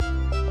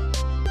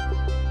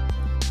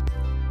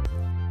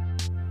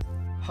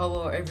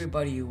Hello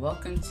everybody,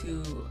 welcome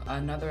to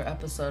another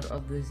episode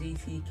of the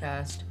ZT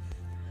Cast.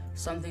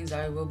 Some things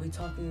I will be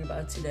talking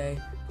about today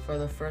for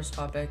the first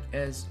topic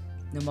is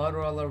the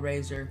Motorola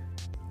Razr,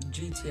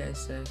 GTA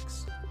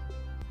 6,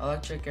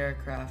 electric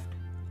aircraft,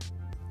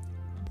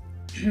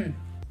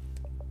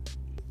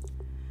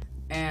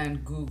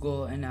 and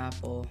Google and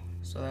Apple.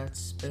 So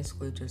that's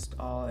basically just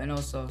all, and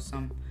also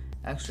some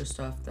extra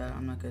stuff that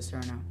I'm not gonna say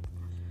right now.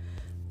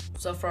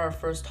 So for our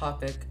first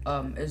topic,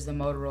 is the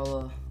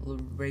Motorola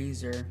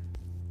Razr.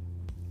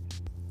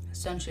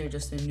 Essentially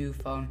just a new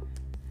phone.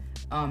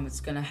 It's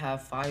gonna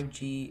have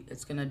 5G.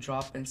 It's gonna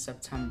drop in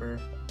September.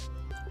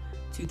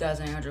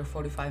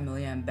 2,845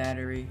 milliamp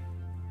battery.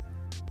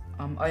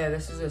 Oh yeah,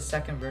 this is the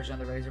second version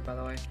of the Razr, by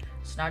the way.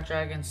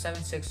 Snapdragon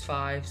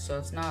 765. So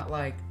it's not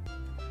like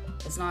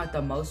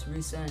the most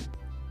recent,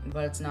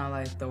 but it's not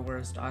like the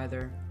worst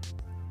either.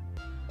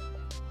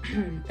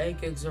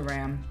 8 gigs of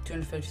RAM,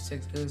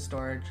 256 gigs of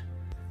storage.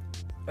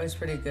 But it's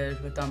pretty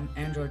good with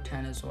Android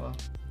 10 as well.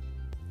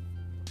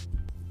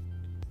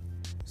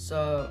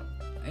 So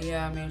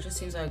yeah, I mean, it just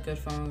seems like a good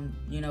phone.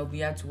 We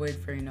had to wait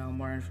for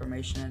more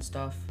information and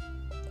stuff.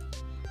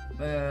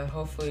 But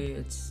hopefully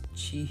it's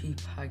cheap,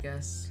 I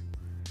guess.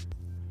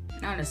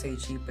 Not gonna say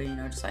cheap, but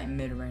just like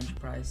mid-range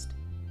priced.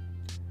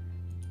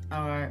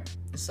 Alright,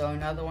 so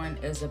another one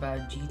is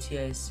about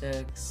GTA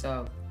 6.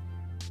 So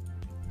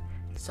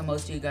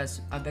most of you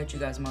guys, I bet you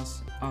guys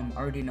must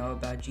already know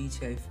about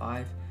GTA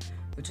 5,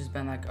 which has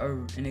been like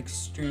an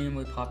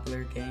extremely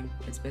popular game.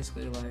 It's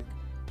basically like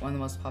one of the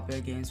most popular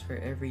games for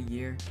every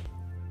year.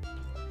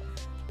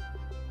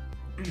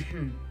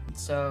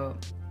 So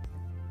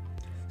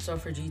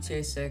for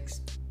GTA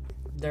 6,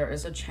 there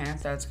is a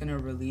chance that it's gonna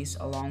release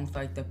along with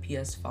like the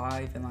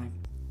PS5 and like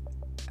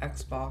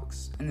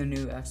Xbox and the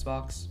new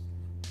Xbox.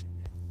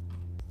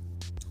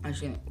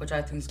 Actually,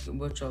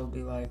 which will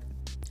be like,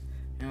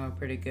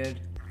 pretty good.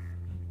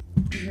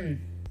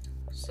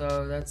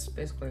 So that's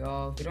basically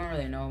all. We don't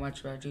really know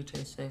much about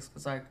GTA 6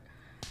 because like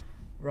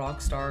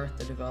Rockstar,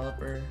 the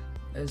developer,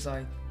 is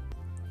like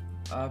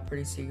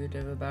pretty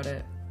secretive about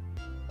it.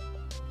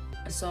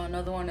 So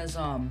another one is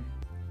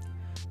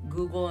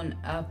Google and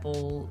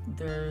Apple.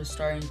 They're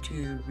starting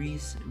to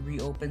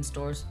reopen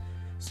stores.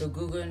 So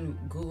Google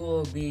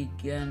will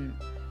begin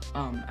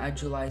at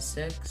July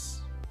 6th.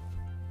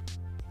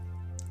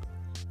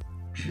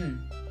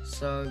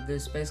 So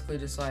there's basically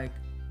just like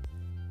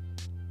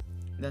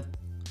that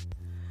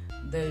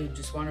they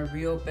just want to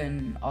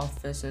reopen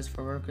offices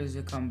for workers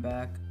to come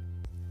back.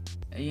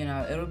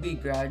 It'll be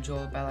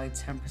gradual, by like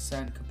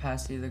 10%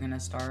 capacity. They're gonna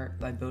start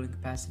like building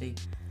capacity,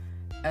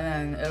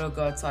 and then it'll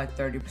go to like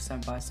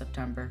 30% by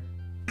September.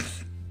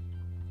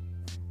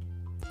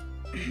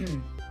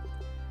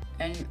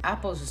 And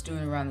Apple's just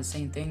doing around the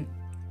same thing.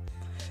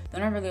 They're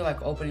not really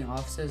like opening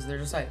offices. They're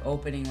just like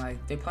opening,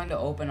 like they plan to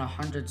open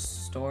 100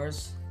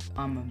 stores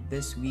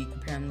this week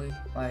apparently,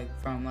 like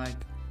from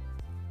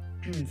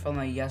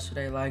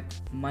yesterday, like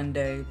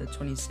Monday the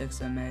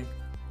 26th of May.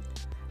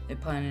 They're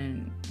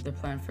planning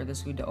for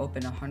this week to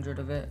open 100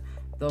 of it,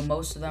 though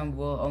most of them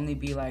will only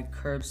be like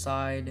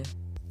curbside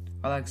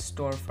or like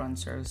storefront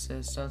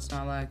services. So it's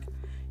not like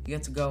you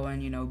get to go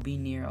and be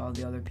near all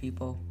the other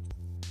people.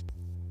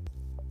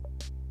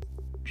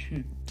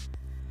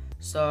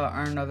 So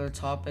our another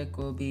topic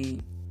will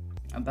be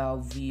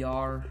about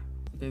VR.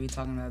 We're gonna be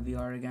talking about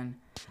VR again.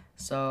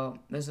 So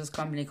there's this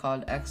company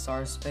called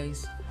XR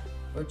Space,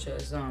 which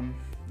is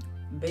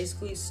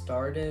basically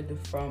started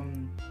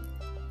from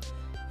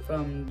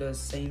the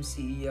same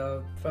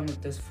CEO, from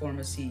this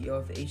former CEO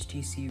of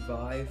HTC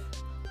Vive.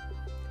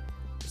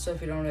 So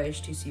if you don't know what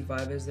HTC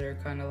Vive is, they're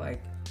kind of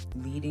like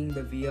leading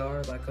the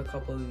VR,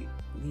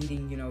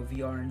 leading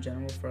VR in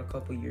general for a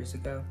couple years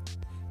ago.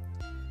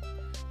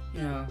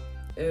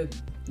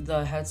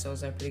 The headset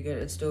was like pretty good.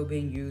 It's still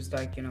being used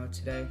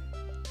today.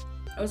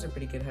 It was a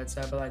pretty good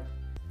headset, but like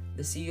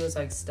the CEO's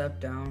like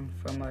stepped down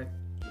from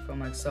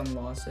some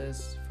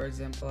losses. For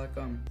example,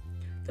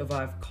 the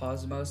Vive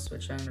Cosmos,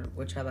 which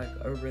had like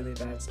a really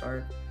bad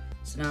start.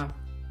 So now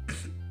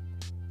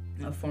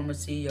a former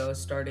CEO is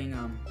starting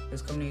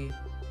this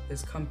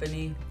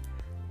company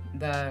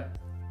that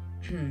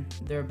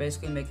they're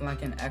basically making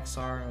like an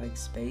XR like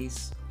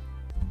space,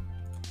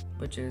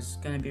 which is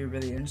gonna be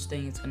really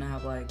interesting. It's gonna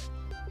have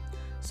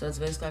so it's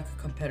basically like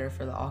a competitor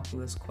for the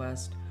Oculus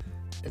Quest.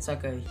 It's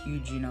like a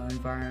huge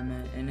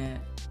environment in it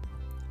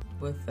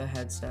with the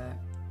headset.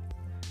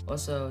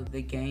 Also,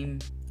 the game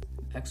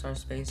XR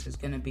Space is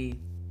gonna be,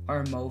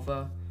 or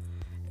MOVA,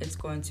 it's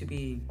going to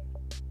be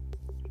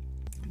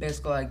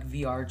basically like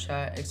VR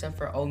chat, except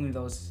for only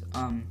those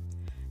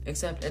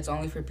except it's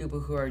only for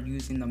people who are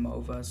using the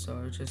MOVA.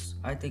 So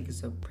I think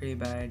it's a pretty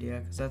bad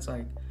idea, because that's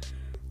like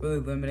really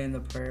limiting the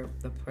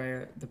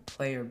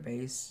player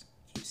base.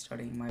 Keep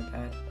studying, my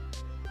bad.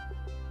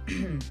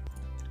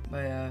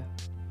 But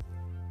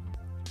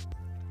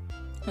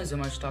there's so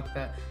much to talk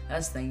about.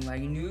 That's the thing,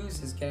 like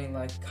news is getting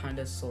like kind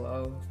of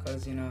slow,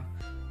 because the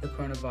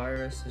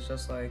coronavirus is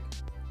just like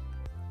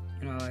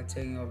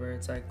taking over.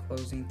 It's like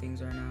closing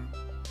things right now.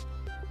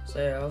 So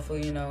yeah,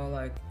 hopefully,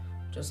 like,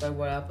 just like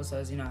what Apple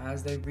says,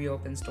 as they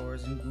reopen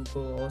stores and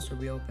Google also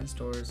reopen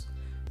stores,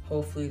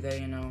 hopefully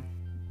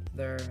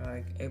they're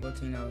like able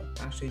to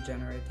actually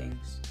generate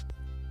things.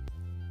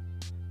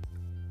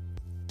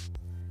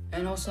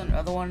 And also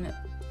another one,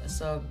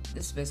 so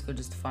this is basically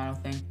just the final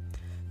thing.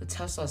 The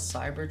Tesla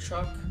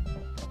Cybertruck,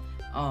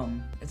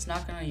 it's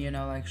not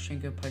gonna like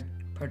shrink your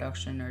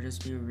production or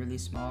just be really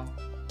small.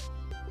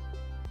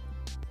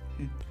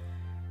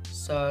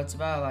 So it's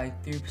about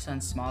like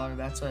 3% smaller.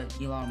 That's what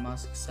Elon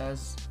Musk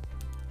says.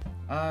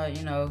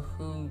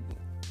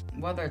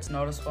 Whether it's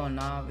noticeable or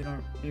not,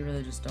 we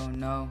really just don't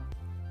know.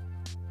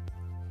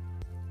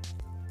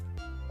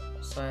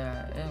 So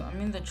yeah, I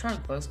mean the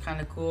truck looks kind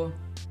of cool,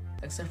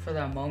 except for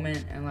that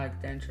moment and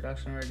like the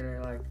introduction where they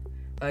like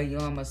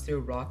Elon Musk threw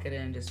a rocket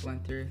and just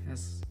went through.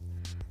 That's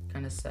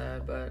kind of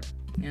sad, but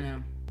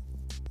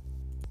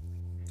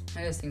I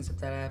guess things like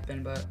that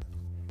happen. But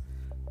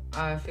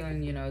I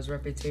feeling his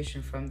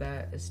reputation from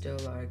that is still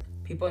like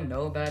people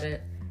know about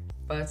it,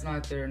 but it's not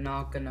like they're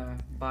not gonna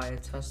buy a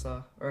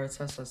Tesla or a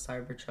Tesla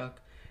Cybertruck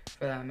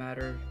for that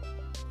matter,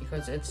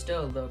 because it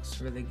still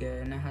looks really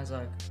good and it has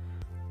like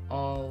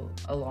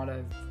a lot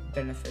of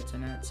benefits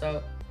in it.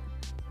 So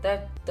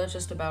that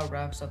just about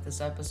wraps up this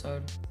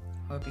episode.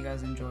 Hope you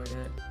guys enjoyed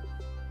it.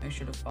 Make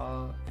sure to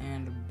follow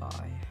and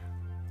bye.